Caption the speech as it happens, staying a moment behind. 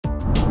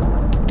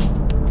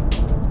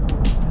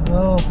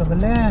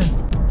Kabalen.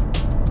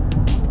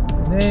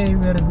 Today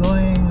we're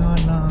going on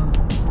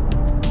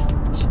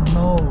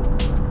snow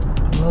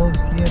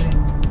slopes here in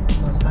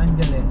Los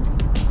Angeles,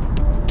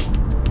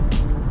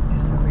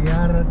 and we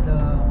are at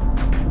the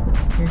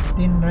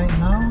 15 right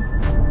now.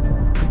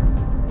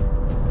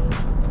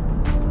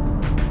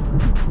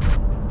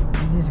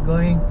 This is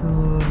going to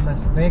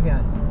Las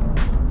Vegas.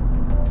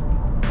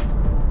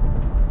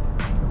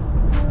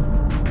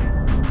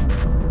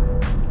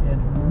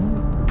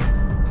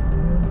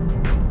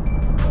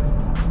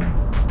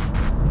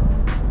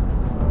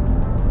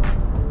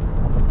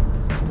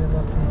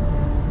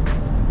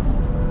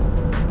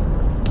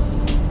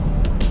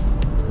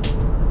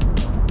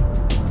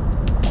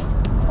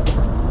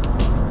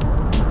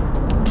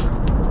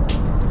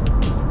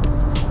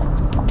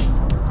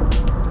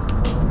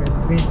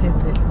 Visit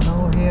the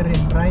snow here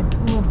in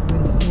Wrightwood.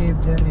 We'll see if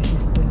there is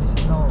still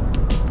snow.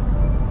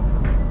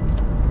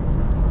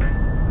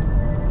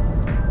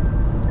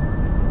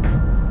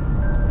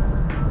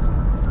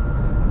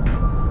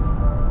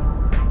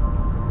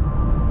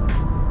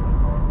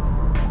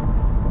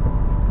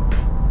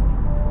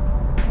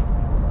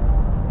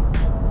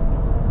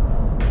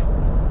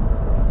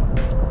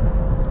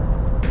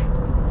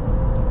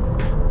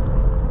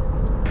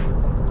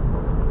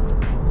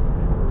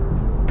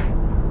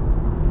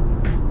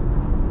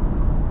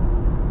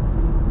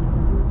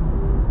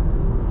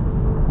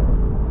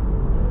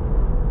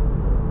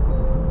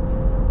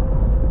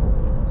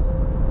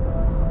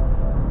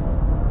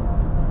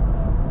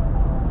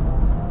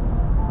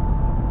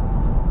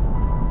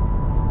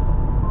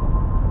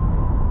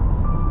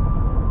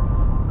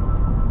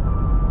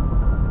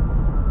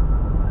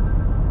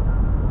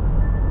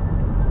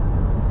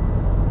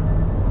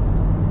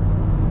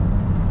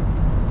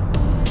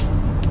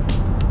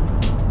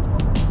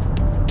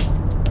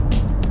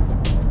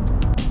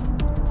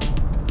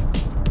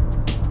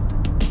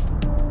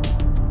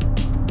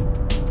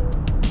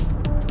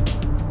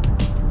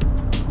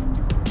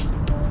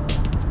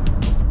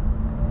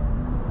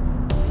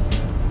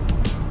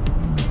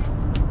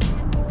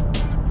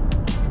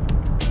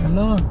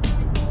 Hello.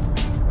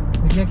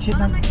 Nag-exit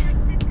ng...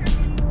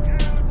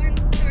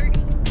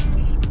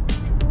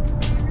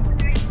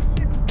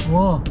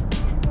 Oo.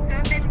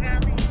 Summit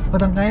Valley.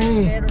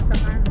 Patangkay. Pero sa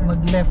kanan.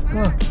 Mag-left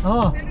ko.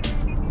 Oo.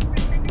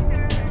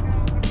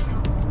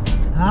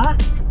 Ha?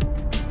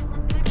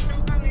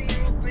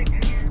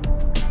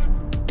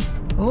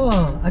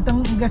 Oo. At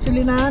ang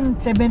gasolinahan,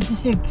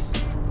 76.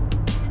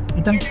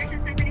 Itang... Yeah,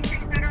 there's a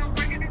 76, pero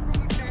we're gonna go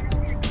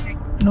McDonald's real quick.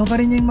 No pa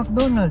rin yung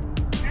McDonald's.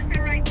 Nasa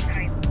right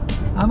side.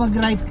 Ah,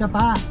 mag-right ka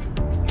pa.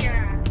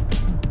 Yeah.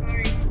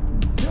 Sorry.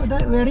 So,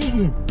 where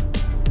is it?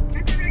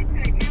 Nasa right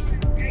side. You have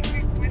to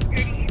exit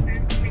 138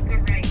 and make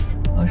a right.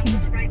 Oh, Tapos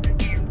sige. right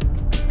again.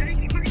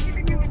 Makikita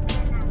niyo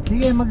McDonald's.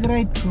 Sige,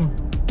 mag-right ko.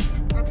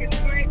 Okay,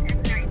 right and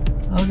right.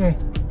 Okay.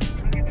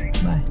 Okay,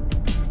 bye. Bye.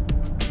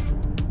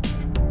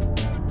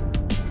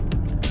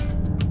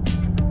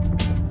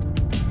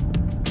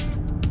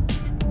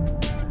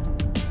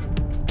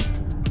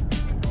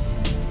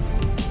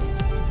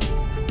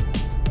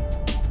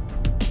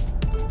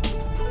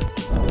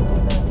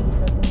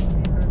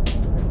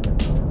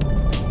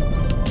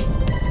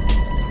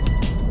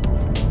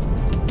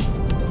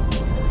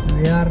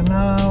 We are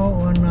now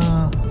on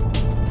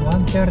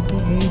 138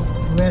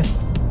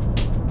 West,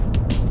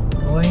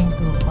 going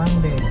to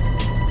Pande.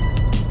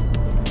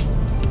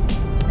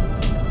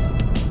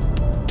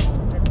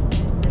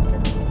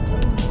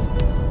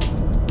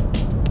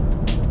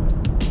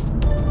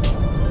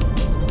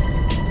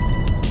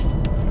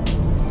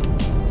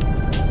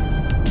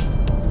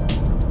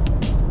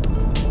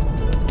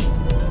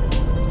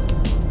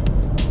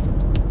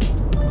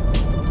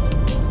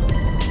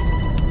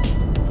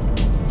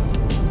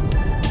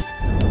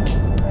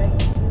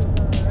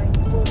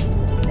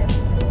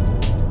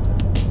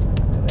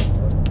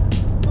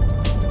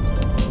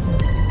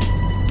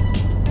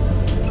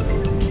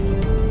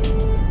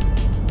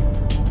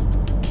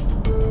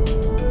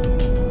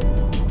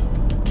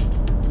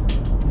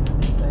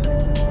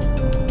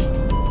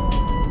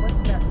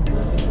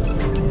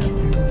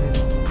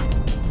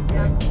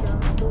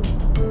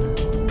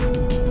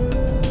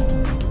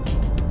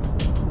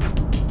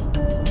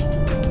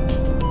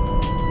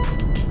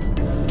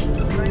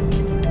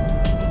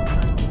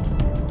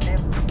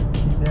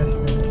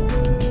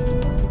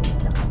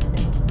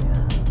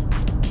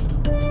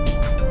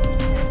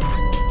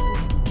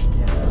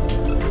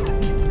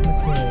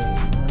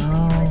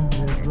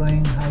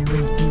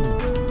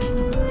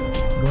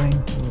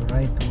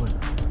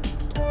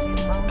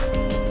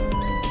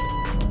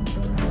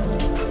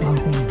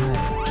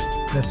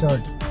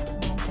 Resort.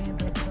 Mountain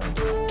Resort.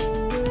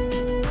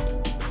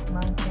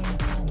 Mountain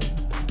High.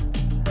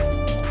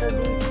 So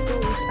these two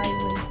is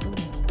Highway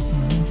 2.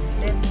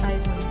 Left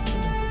Highway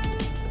 2.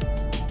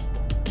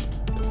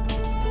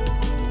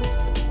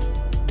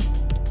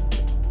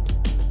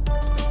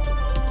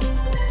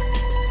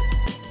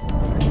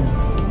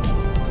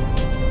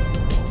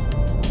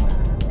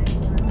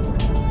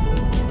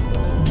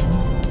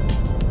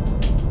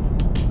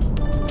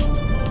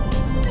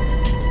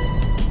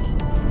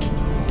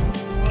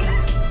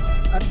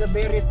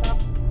 very top,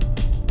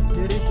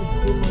 there is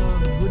still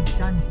a good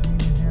chance they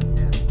will have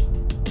that.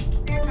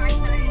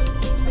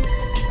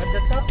 At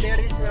the top there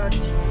is a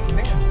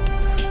bench.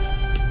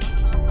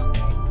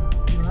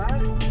 You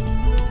are?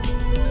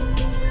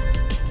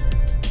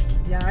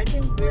 Yeah, I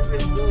think we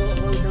will go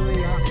all the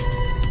way up.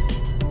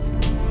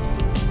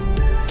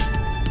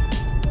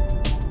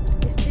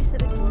 Is this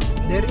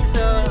recording? There is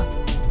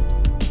a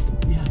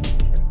yeah,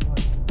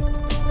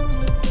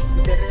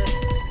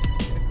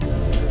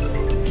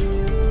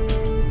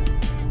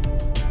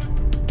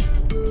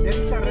 there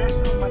is a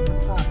restroom at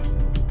the top.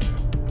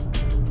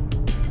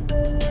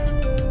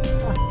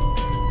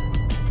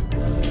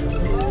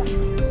 Hello.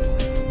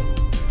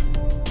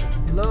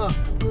 Hello.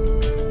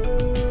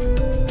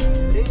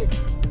 Hindi.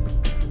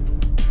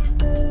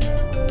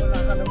 Wala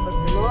ka nang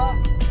mag-hello.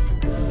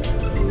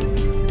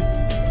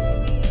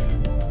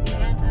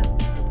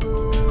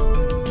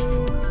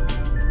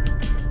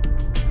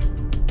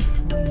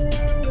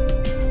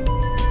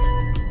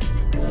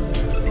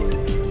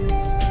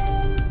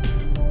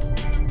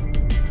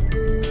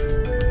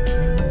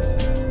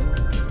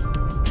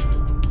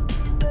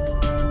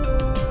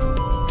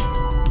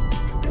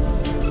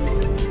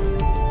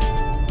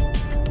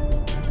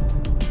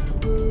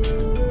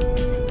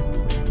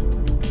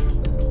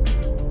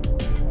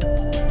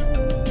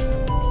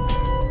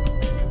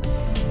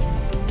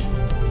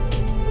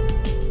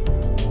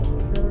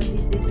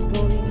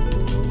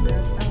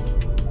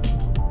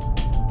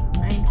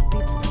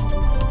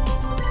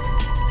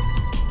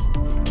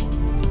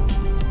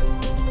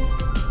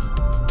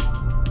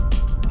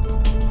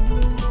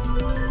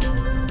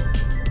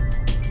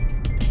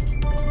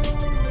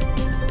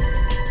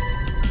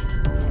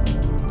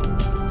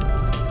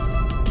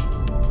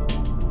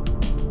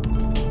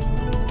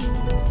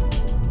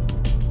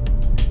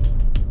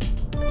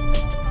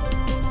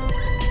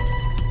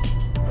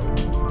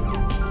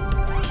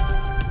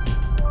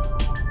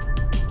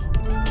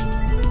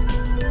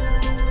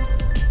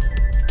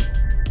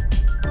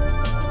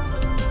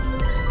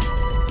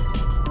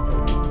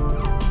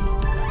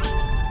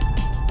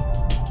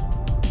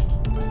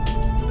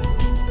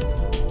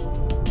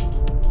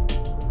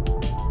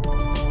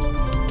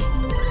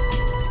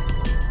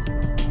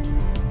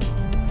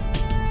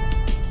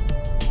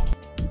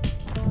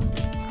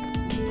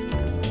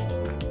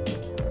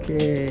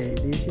 Okay,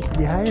 this is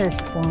the highest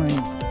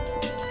point.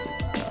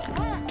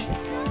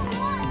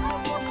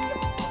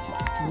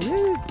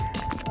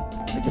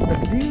 Look at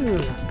the view.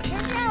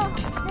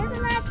 There's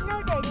a last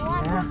snow day. Do you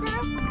want Yeah. to go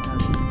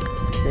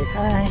Say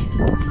hi.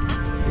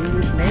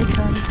 This is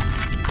Nathan.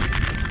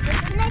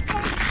 there? The next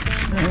one.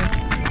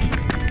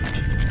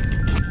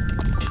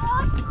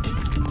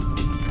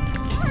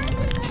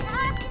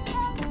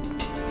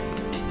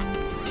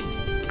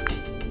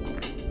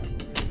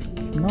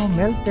 Snow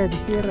melted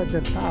here at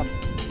the top.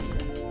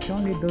 It's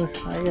only those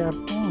higher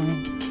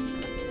points.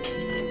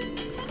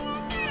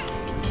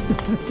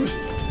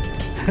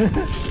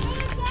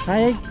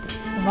 Hi,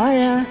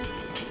 Maya.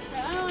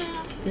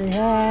 Say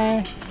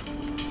hi.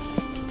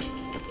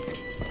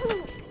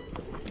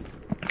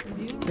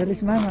 Where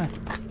is Mama?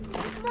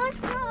 More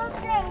snow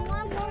up there.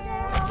 One more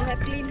there. You have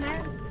clean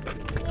hands?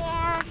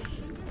 Yeah.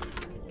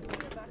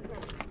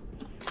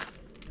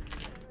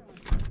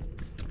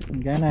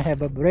 I'm gonna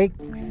have a break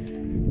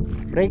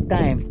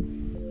time.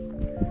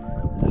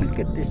 Look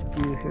at this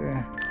view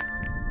here.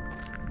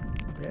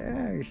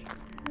 There's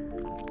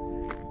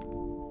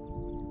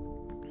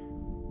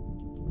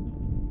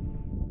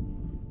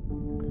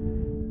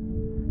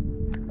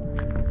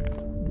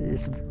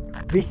this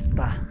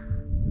Vista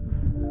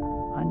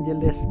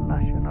Angeles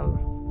National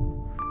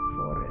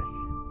Forest.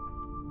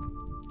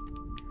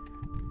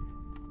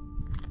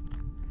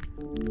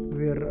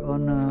 We're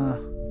on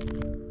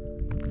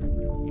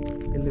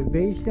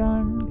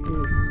elevation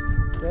is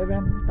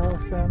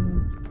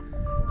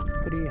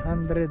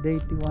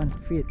 7,381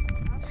 feet.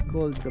 It's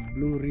called the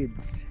Blue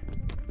Ridge.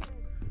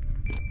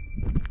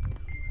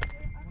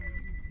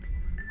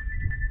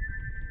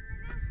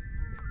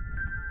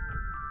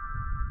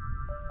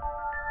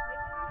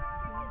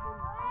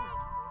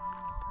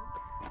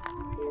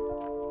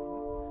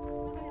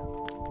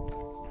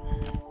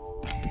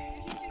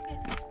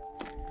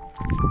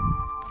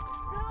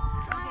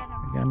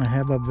 Gonna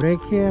have a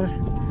break here.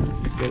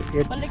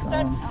 It's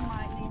Baliktad.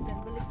 Nathan.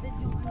 Baliktad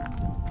yung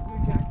your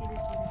jacket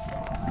is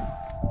baliktad.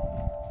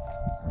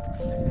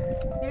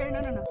 Here,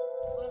 no.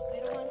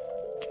 Little one.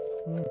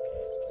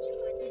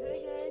 Say hi,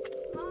 guys.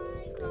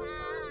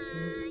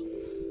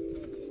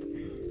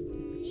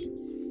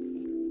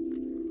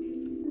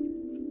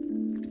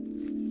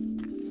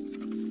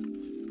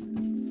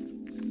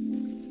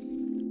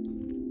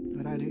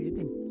 what are you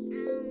eating?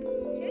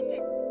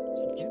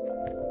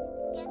 Chicken.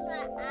 Guess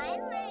what? I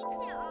like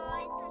to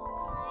always put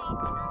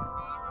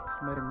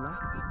Meron lang?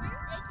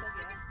 Thank you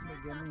for the food,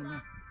 Lagyan mo Papa. na.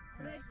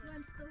 Rex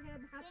wants to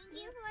have hot Thank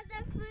you for the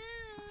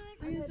food.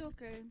 It's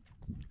okay.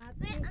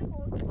 Wait,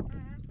 Uncle.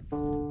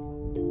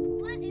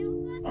 What? It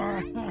was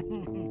nice.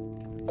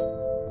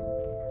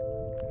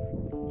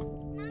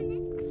 Mom,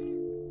 this food.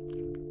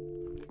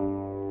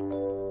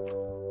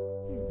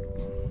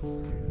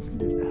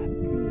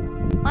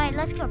 Okay,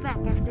 let's go back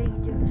after you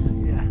do it.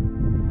 Yeah.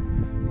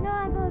 No,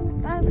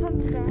 I'm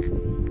coming back.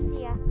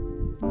 See ya.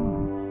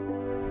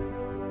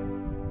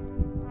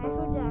 I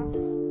forgot.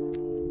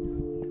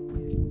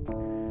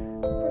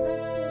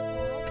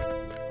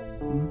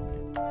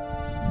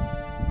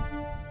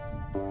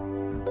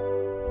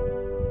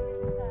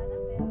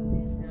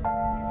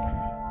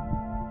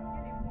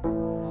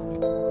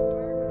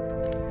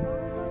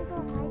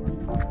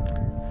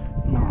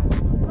 No.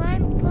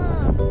 Grandpa,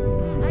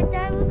 I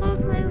thought we were going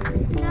to play with the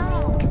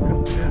snow.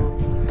 Yeah.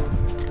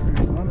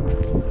 I thought we were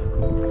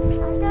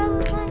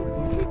going to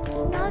shoot the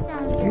snow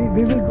down here.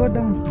 We will go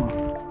down.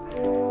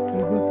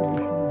 We'll go to the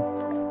snow.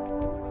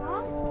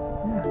 Huh?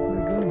 Yeah,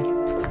 we're going.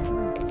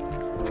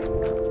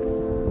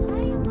 Why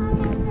you want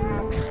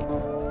that?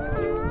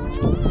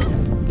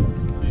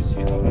 You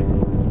see that like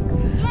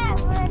Yeah,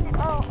 when,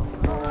 oh.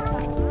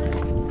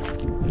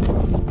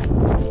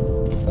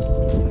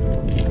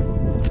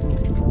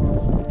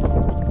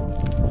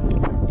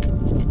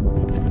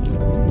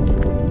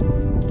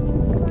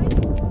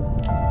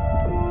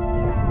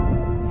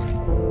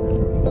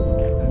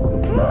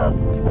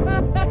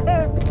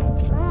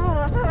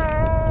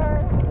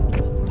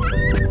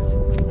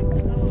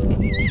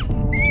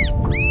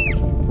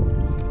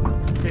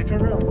 Okay,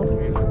 turn around, both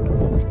of you.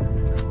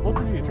 Both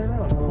of you, turn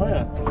around.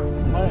 Maya,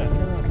 Maya,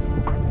 turn around.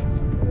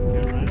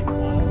 Okay, ready?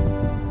 One.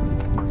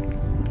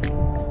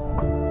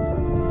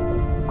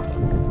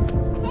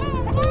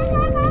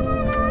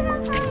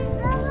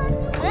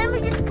 Let me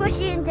just push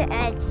you into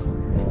edge.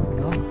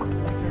 No.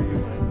 Turn you,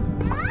 Maya.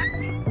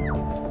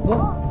 Go.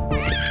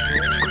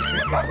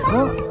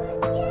 Go.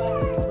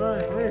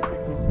 Right, wait.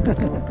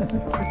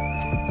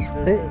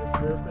 Stay.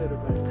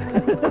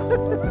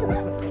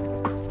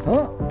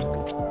 Oh.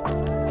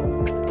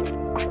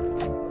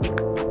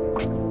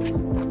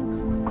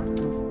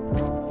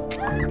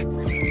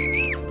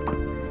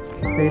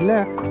 Stay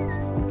left.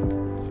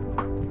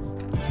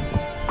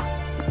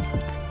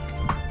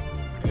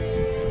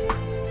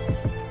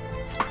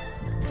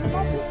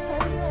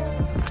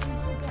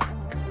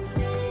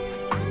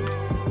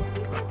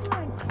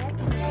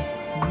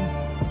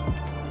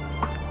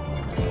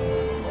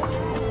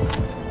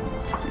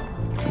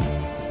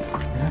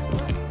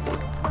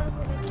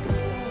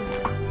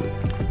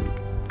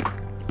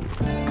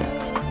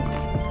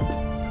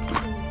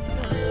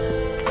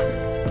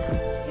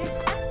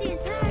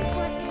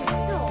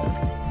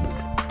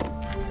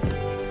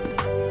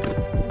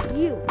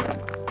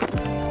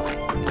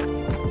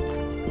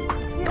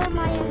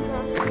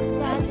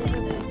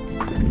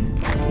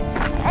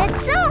 It's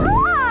so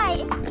high!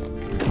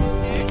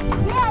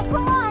 Yeah,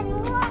 come on, you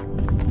want?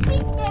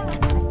 Please give it.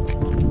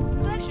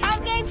 But I'm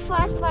getting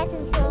flashlights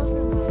and so.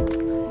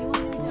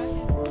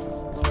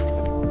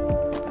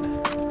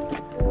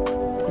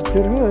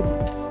 Picture good.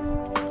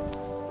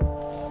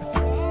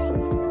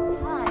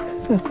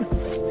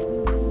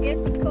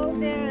 It's cold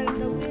there.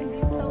 The wind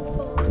is so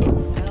cold.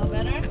 Feel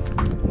better?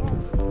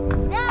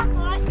 Yeah,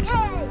 hot.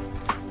 Hey.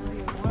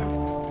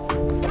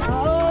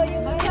 Oh,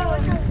 you're warm.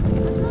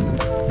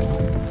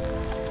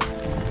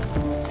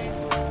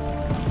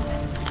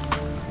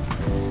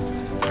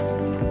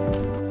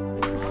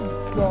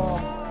 Go.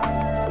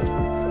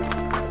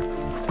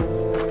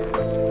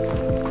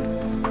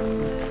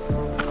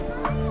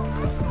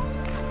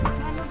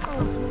 Ano to?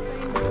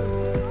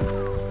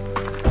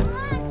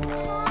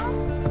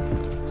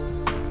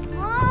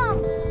 Mom,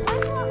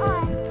 where's your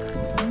eye?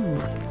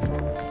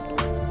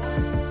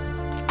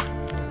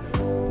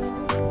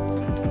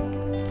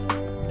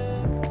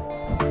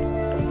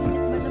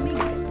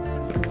 Malamig.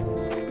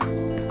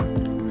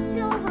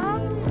 So how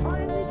are we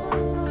going to go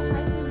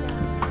hiking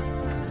now?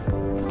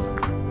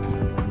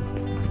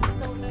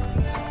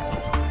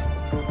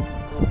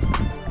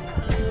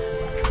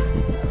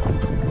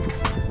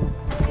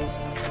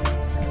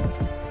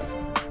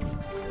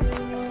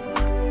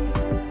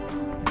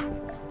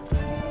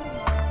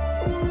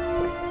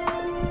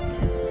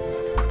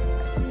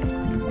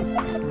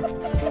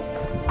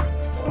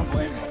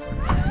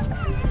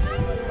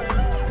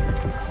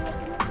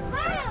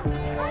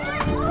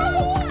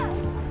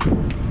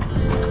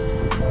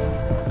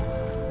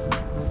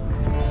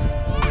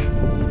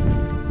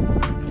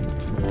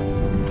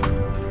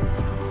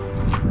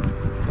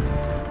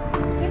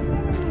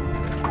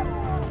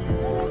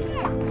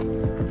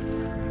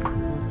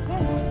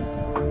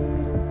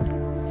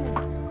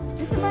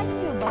 This reminds me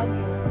of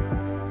Baguio.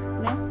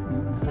 No?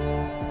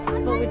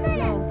 But with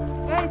snow.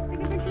 Guys,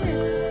 take a picture.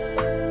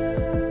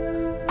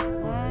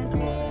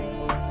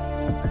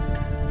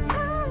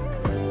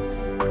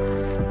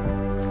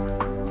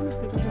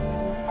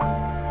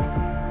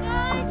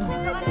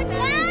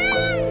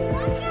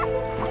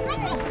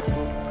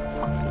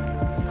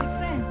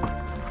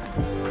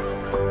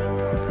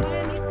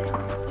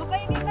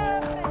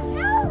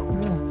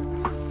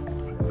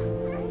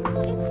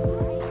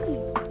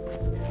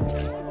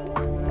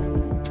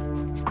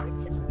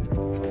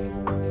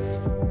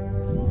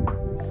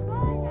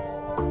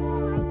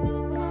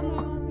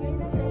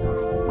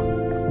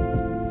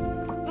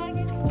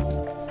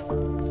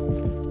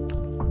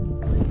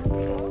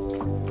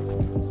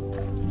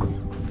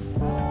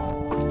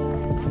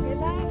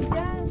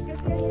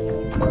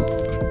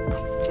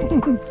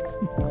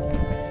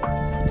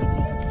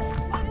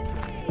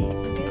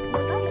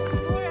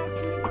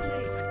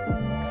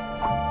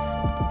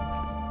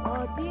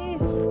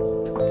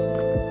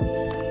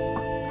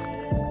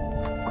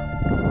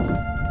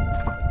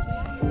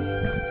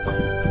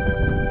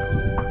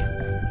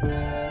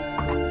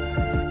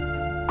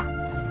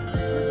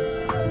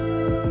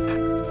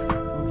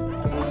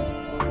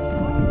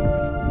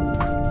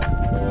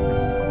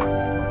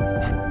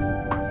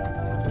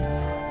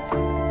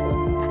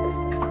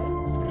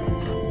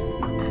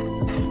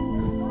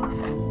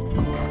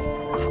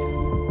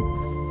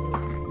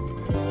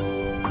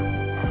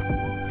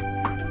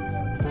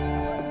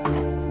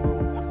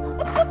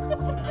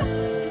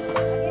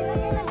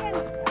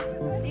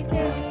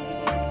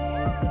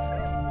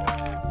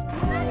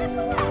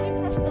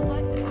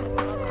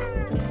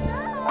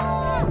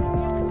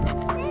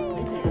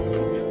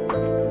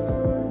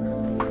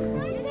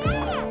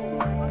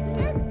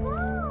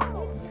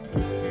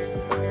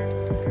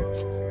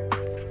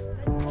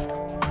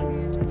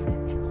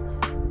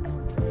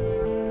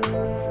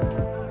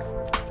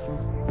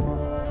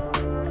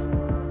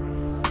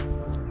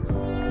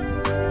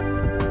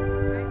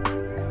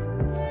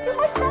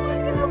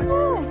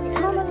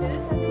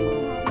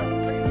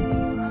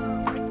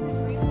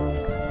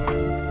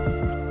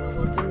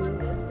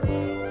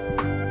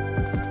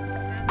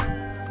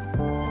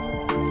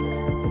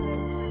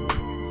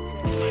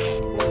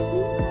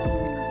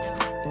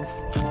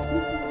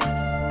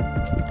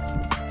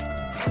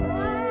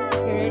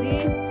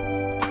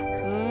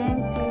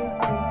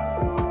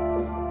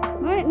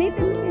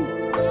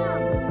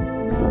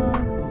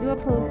 Do a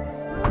pose.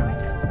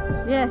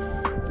 Yes.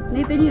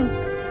 Nathan, you.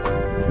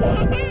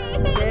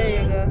 There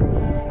you go.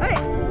 Hey,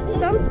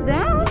 thumbs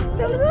down,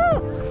 thumbs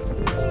up.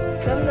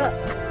 Thumbs up.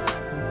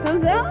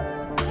 Thumbs down.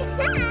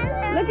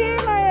 Look here,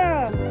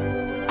 Maya.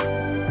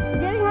 It's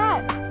getting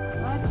hot.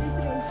 1, 2,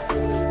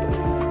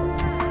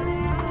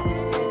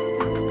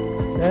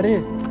 3.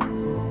 Daddy.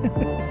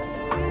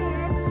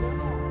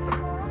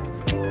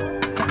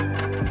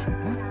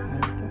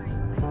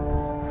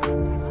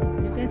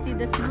 You can see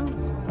the snow.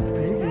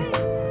 Baby.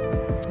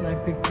 Like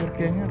picture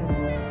kangaroo.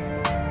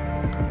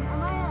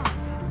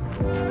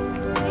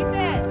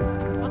 Nathan.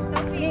 Oh,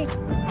 Sophie.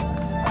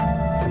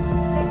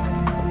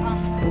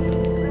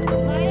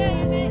 Maya,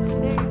 you did.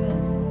 There you go.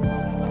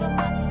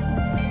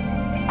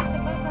 Cheers,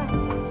 Papa.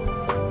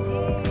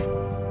 Cheers.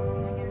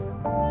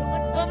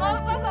 Mama,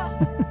 Papa.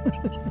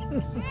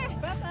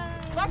 Papa.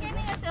 Bakit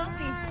niya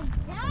selfie?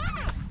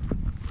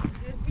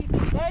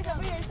 Guys,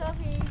 over here,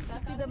 Sophie.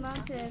 Let's see the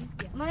mountain.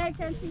 Maya, I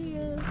can't see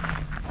you.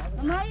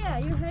 Maya,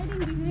 you're hiding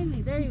behind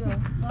me. There you go.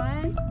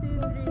 1, 2,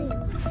 3.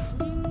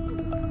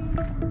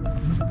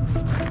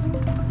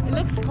 It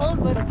looks cold,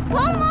 but it's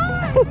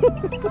not.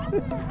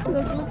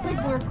 Look, looks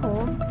like we're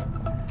cold.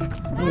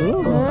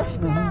 Oh.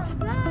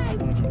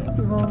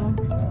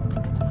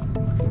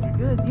 It's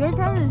good. Your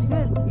camera is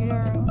good.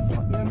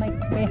 Your mic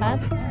may hot.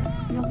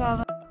 No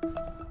problem.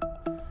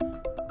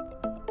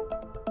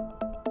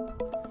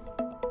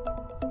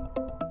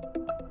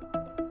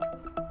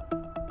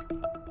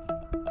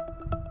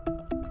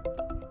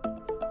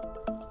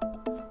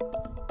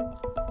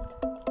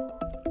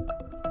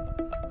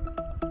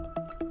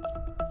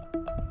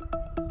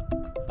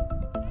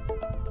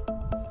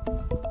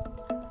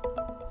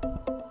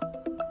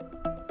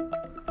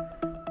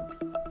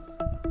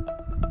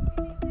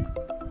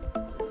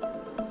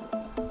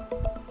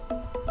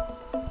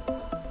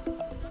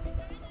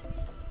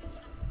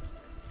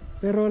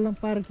 Pero walang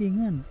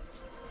parkingan.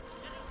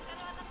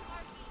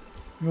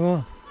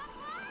 Oh.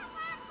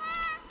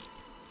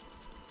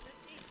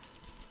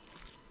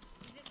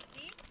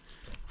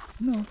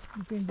 No,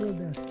 you can go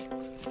there.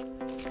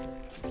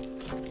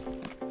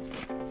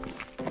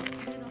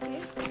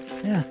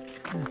 Yeah.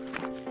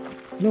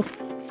 Look.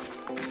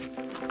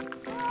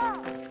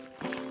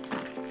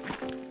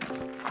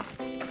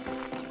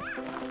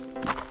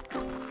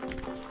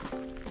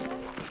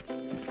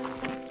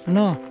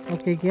 No,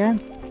 okay can.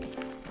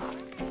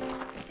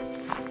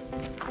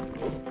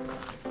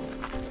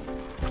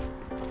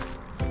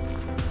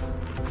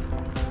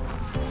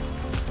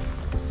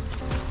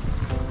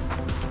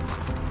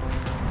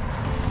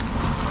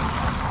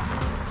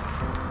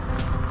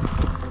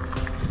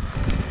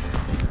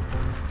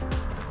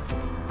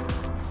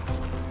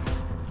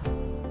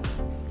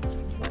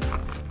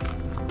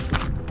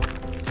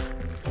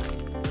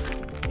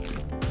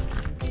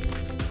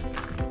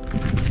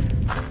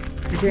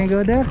 You can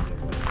go there.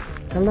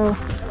 Hello.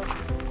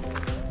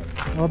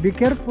 Oh, be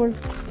careful.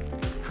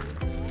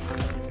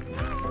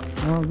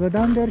 Oh, go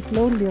down there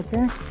slowly,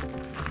 okay?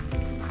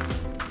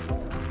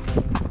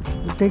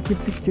 We'll take your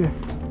picture.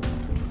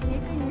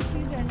 Nathan, your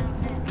shoes are not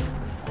bad.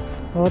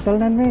 Oh,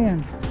 talnan mo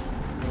yan.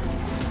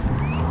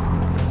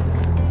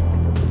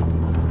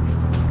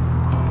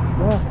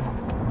 Go.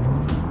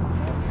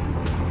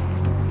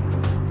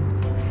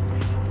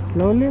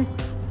 Slowly.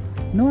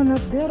 No,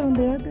 not there, on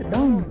the other.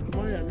 Down.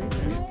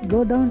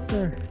 Go down,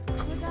 sir.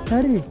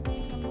 Hurry.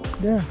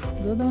 There.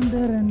 Go down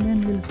there and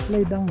then we'll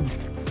play down.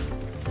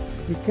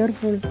 Be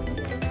careful.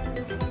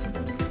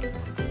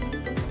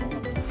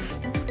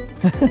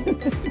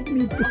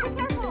 Me too.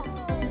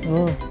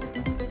 Oh.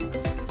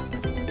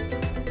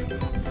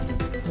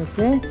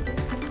 Okay.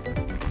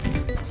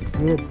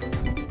 Good.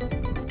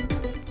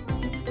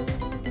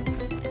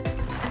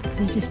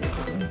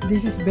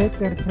 This is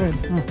better, friend.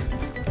 Huh?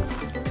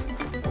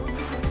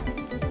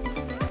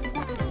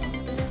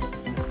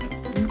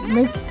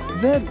 Make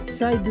that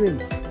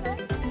sideways.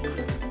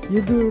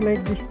 You do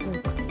like this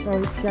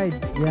outside.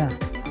 Yeah.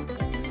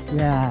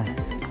 Yeah.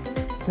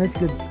 That's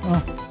good.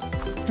 Oh.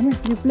 Come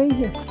here, you play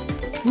here.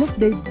 Look,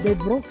 they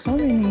broke so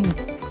many.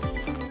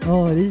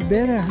 Oh, this is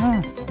better,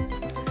 huh?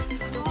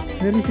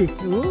 Where is it?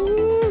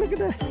 Oh, look at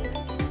that.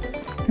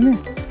 Come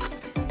here.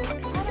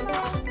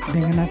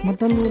 Dengan anak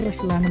mata lurus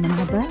lah naman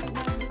mata.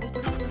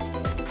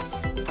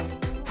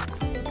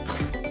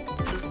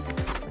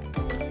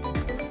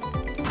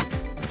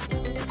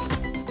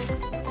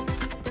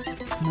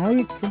 Now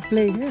you can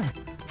play here.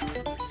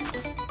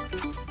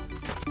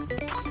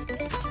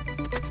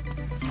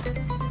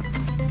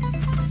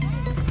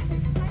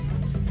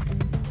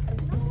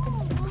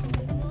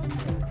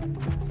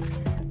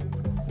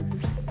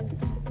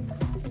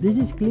 This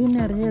is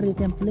cleaner here, you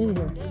can play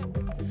here.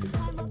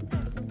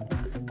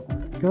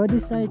 Go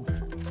this side,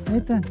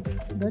 Nathan,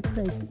 that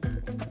side.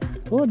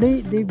 Oh,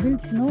 they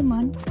built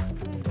snowman.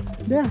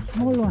 There,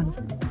 small one.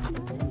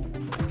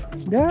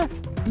 There,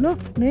 look,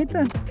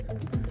 Nathan.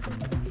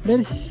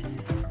 There's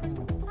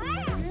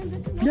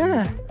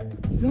there,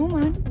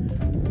 snowman.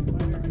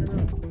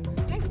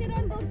 Let's sit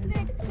on those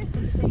sticks,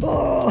 Christmas tree.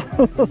 Oh,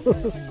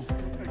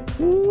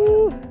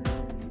 Ooh.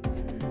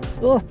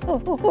 Oh, oh,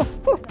 oh,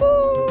 oh,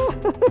 oh.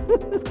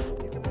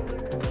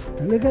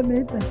 Look at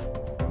Nathan.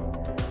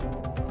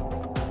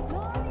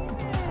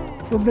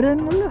 Sobrang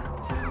mo lang.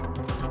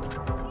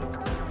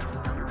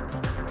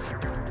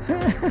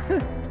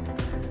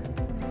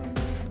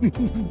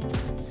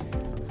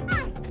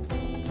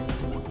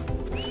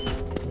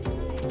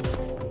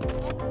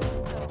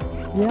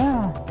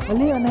 Yeah,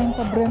 ali na yung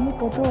kabrem mo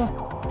po to.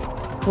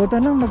 Puta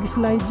nang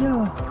mag-slide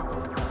siya.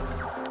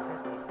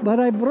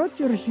 But I brought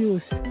your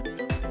shoes.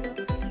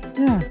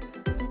 Yeah.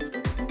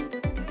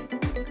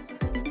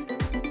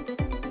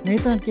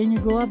 Nathan, can you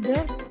go up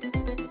there?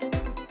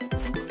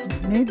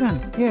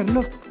 Nathan, here,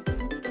 look.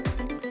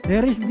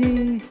 There is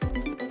the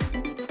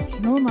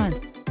snowman.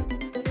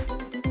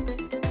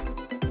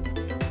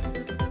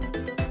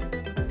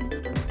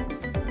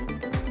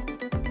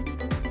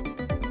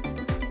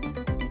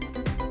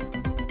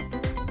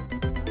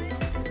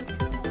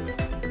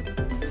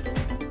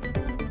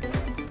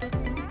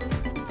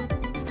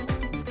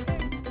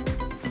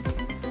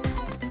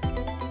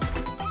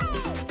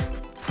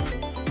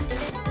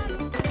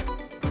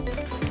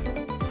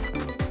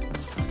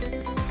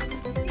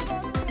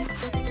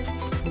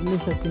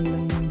 Sa akin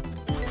lang yun.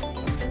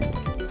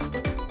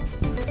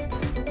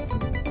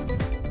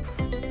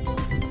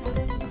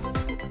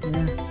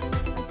 Yeah.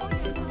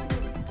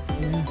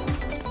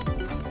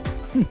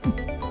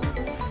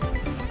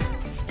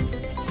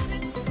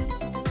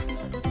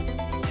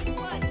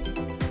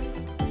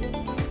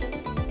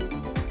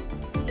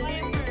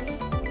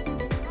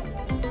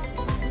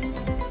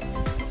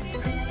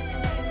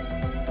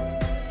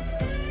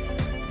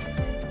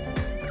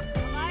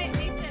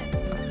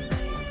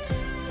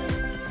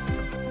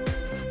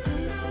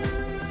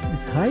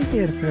 It's high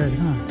here, Fred,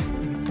 huh?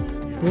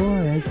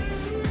 Boy,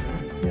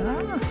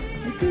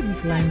 I couldn't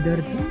climb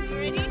there too.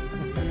 Ready?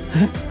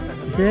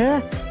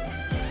 Yeah?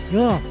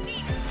 Go!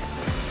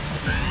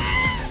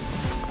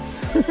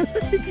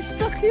 He's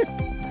stuck here.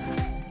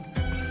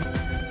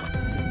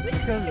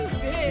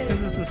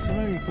 Because it's a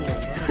swimming pool.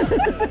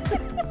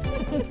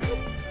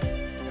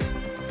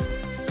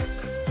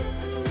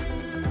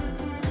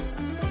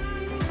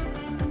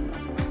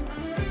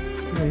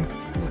 Okay,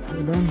 go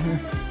down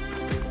here.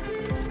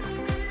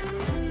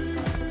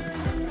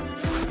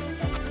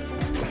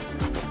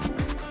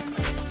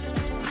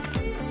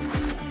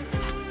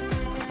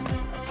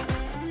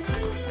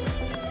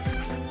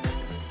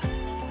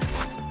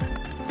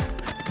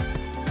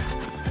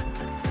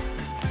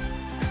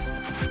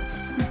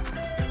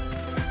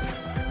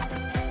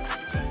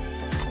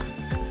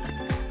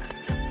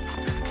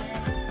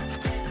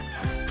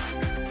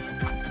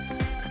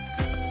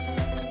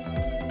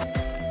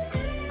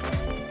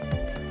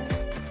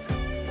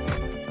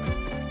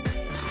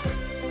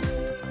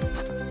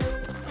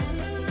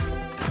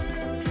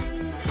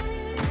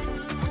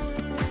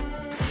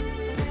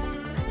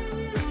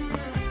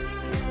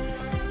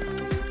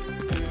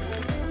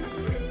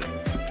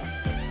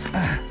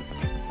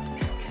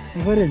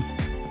 Over in.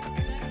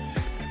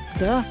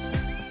 Yeah.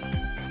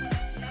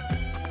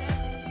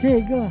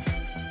 Hey, go.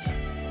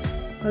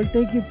 I'll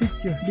take a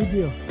picture,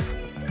 video.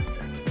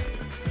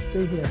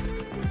 Stay here.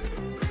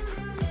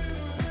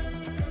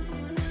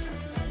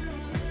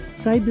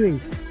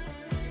 Sideways.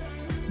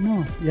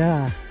 No.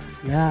 Yeah.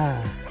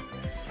 Yeah.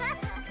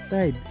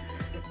 Side.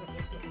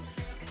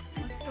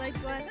 It's like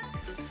what?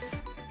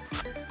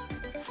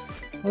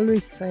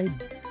 Always side.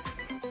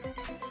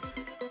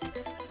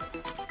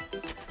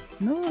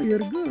 No, you're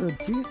good,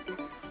 see?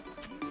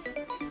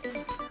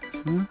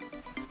 Huh?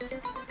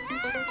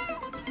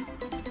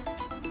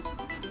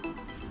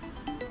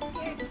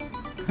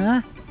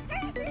 Huh?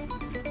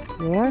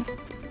 What?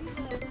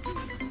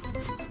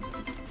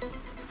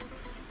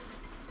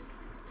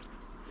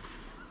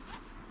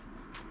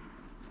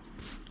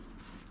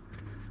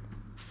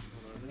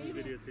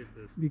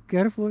 Be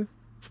careful.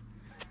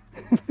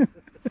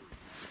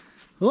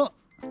 Oh!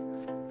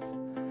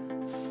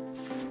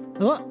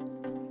 Oh!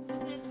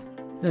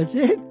 That's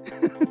it?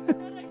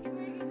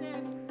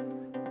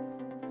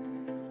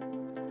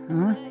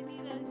 Huh?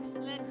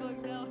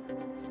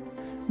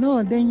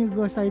 No, then you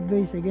go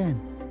sideways again.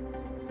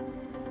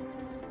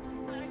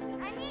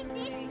 I need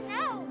this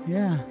now.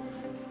 Yeah.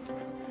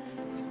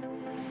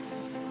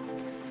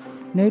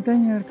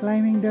 Nathan, you're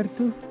climbing there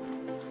too?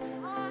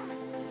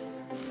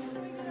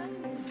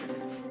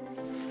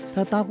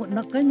 Tatakot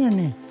na ka niyan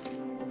eh.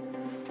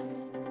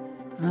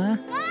 Ha?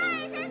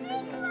 Guys, I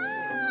need more.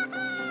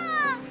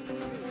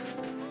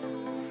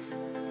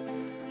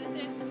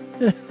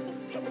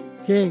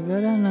 Okay, go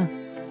down now.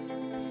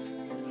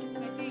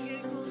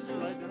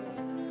 Slide down.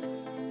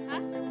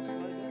 Huh? Slide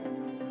down.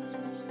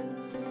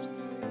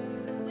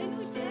 Then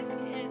we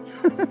jacket.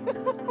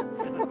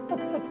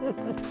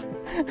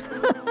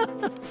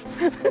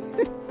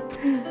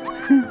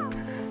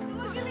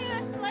 Give me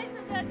a slice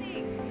of that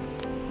thing.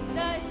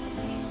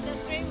 The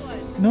gray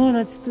one. No,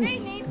 that's too...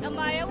 Hey Nate,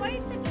 Amaya, why are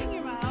you touching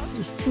your mouth?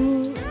 It's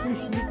too slippery.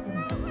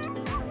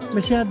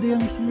 Masyado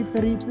yung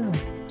slippery ito.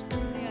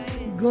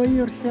 Yeah, Go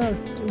yourself,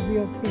 it'll be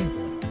okay.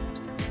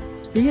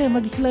 Sige,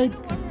 mag-slide.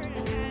 Warm her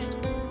in the hand.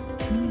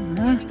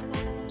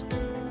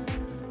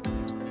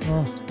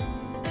 Oh,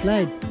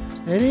 slide.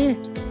 Ready?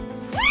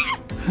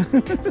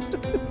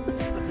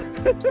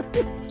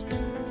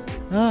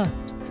 Ah,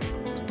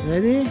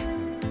 ready?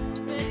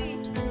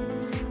 Ready.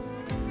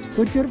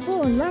 Put your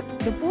phone. Lock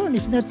the phone.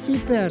 It's not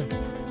zipper.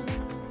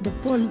 The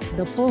phone.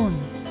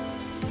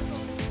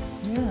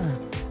 Yeah.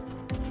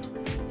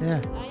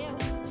 Yeah. Ayaw.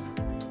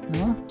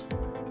 No?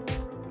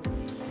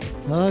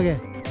 Okay.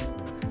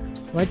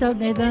 Watch out,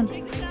 Nathan.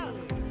 Check this out.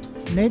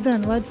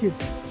 Nathan, watch it.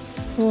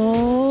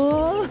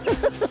 Oh!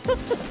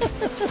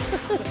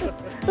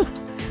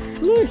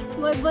 Look.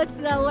 My butt's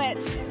not wet.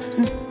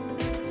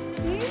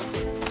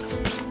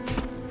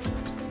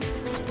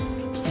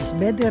 It's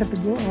better to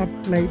go up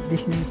like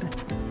this, Nathan.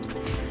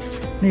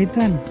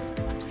 Nathan,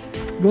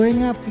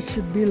 going up it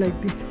should be like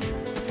this.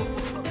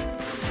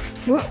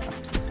 Whoa.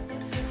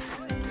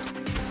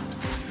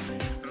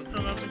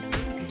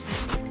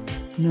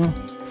 No.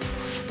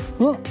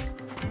 Oh.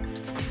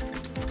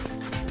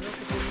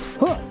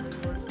 Oh.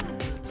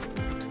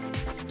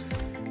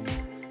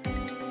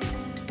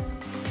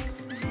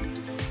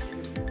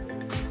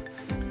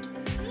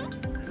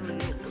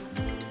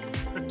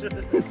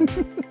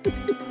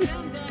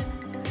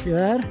 You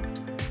are?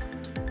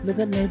 Look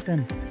at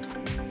Nathan.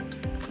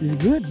 He's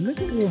good. Look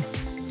at you.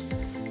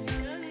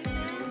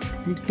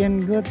 You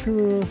can go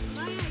to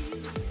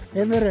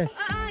Everest.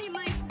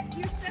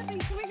 You're stepping.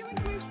 Come here.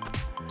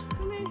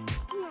 Come here.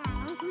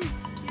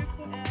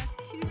 Your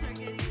shoes are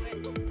getting wet.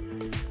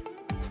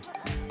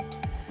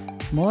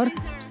 More? These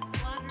are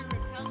water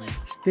repellent.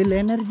 Still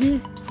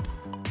energy?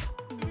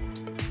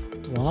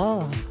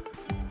 Wow.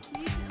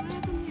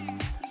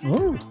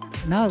 Oh,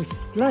 now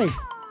slide.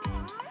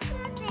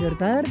 You're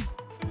tired?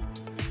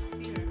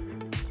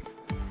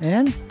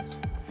 And?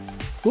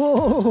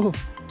 Whoa!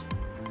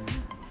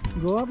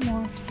 Go up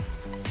more.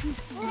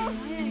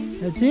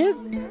 That's it?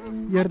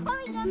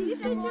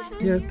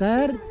 You're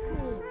tired?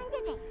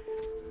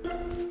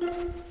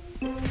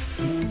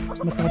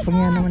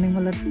 Makapangyaan naman yung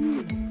malaki.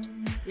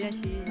 Yeah,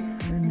 she is.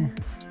 Ano?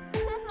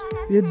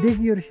 You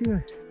dig your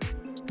shoes.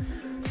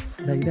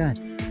 Like that.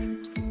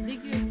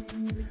 Dig your.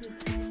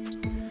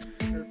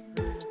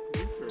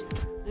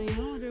 I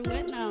know, they're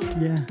wet now.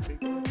 Yeah.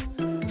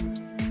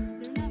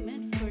 They're not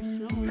meant for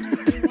snow.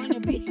 They want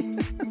to be.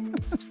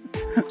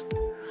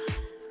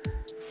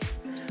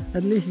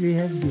 At least we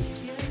have this.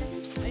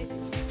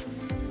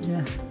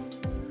 Yeah.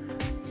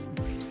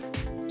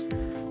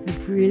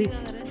 If we...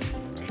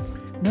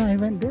 No, I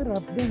went there,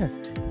 up there.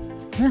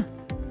 Yeah.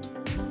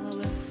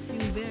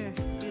 Yung bear,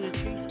 it's gonna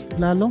chase you.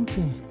 Lalong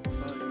eh.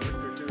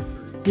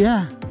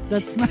 Yeah,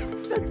 that's my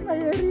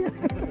area.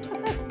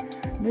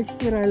 Next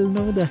year I'll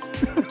know that.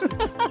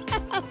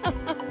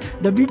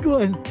 The big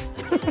one.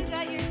 You should have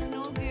got your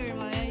snow gear,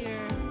 Maya,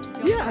 your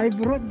jumper. Yeah, I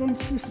brought them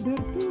shoes there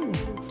too.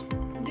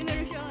 Di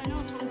meron siya,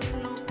 ano, from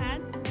snow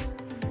pants.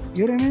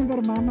 You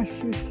remember Mama's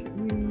shoes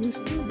we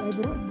used to? I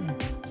brought them.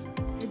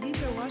 These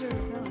are water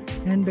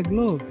repellent. And the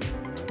glove.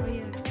 Oh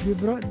yeah. You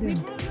brought We them.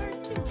 brought ours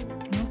too.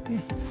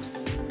 Okay.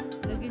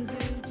 Lagyan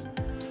dyan.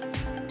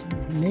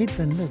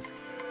 Nathan, look.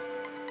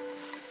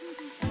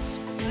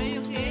 Are you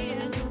okay? Your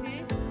hands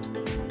okay?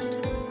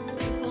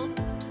 Cool?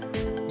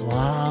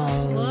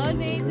 Wow. Wow,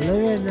 Nathan.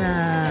 Look at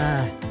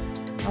that.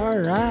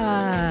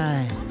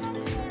 Alright.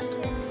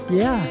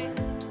 Yeah.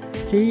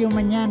 See you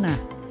mañana.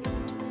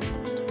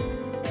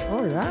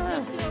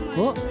 Alright.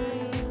 Oh.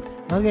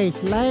 Okay,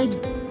 slide.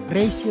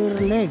 Raise your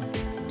leg.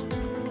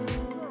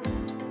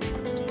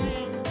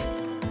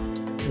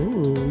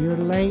 Ooh, you're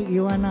like,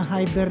 you wanna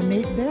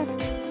hibernate there?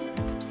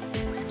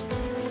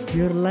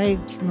 You're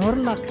like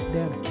Snorlax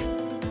there.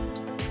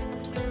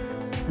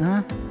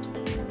 Huh?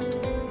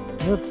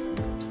 Look.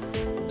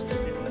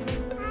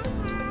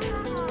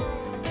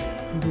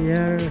 They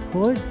are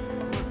cold.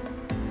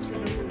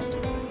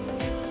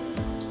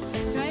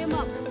 Dry him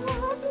up.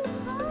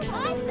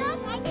 I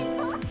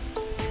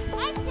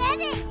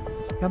said it.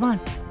 Come on.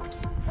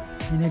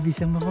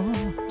 Inabisang mo.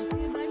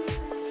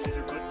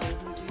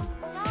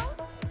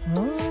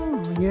 Oh,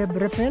 you have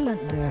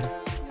repellent there.